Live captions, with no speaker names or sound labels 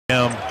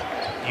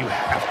You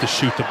have to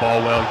shoot the ball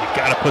well. You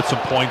got to put some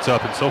points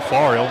up, and so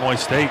far Illinois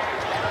State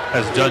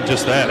has done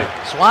just that.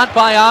 Swat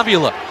by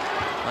Avila.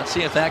 Let's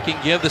see if that can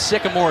give the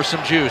Sycamore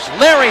some juice.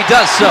 Larry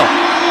does so.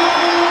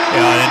 Yeah,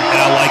 and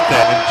I like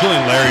that. And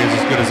Julian Larry is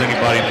as good as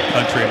anybody in the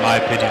country, in my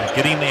opinion.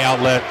 Getting the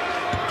outlet,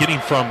 getting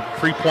from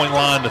three-point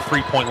line to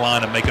three-point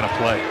line and making a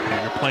play.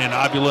 And you're playing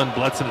Avila and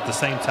Bledson at the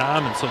same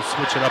time, and so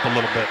switch it up a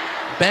little bit.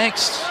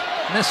 Banks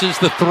misses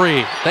the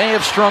three. They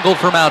have struggled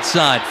from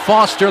outside.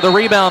 Foster the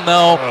rebound,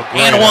 though,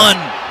 and one.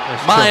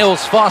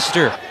 Miles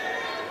Foster.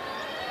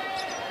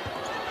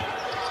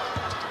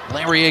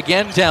 Larry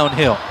again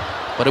downhill,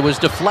 but it was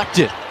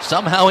deflected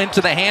somehow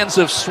into the hands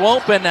of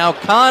Swope, and now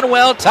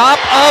Conwell, top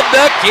of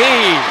the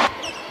key.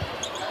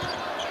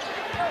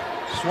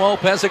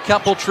 Swope has a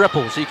couple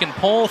triples. He can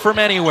pull from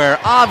anywhere.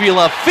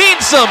 Avila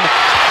feeds him.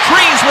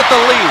 Trees with the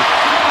lead.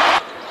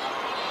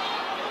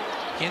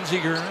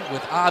 Kinzinger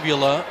with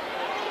Avila.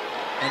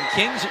 And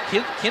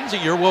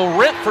Kinzinger will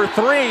rip for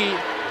three.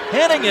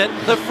 Hitting it,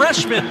 the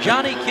freshman,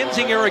 Johnny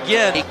Kinzinger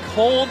again. A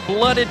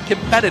cold-blooded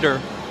competitor.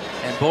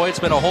 And boy, it's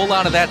been a whole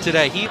lot of that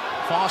today.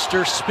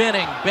 Foster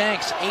spinning,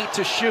 Banks 8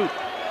 to shoot.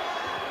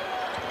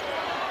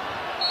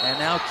 And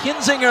now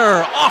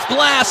Kinzinger off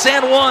glass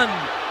and one.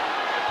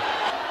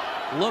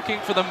 Looking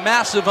for the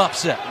massive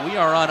upset. We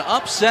are on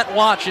upset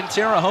watch in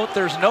Terre Haute,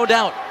 there's no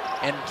doubt.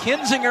 And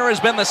Kinzinger has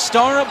been the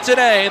star of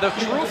today, the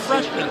true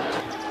freshman.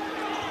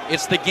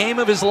 It's the game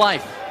of his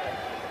life.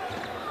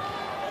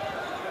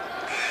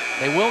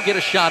 They will get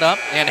a shot up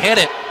and hit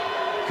it.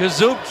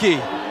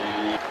 Kazubki.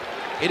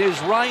 It is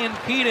Ryan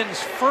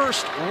Pedon's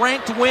first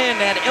ranked win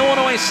at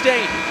Illinois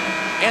State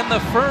and the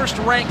first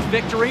ranked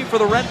victory for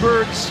the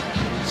Redbirds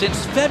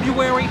since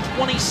February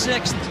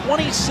 26,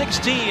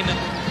 2016,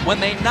 when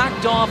they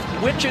knocked off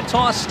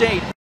Wichita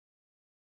State.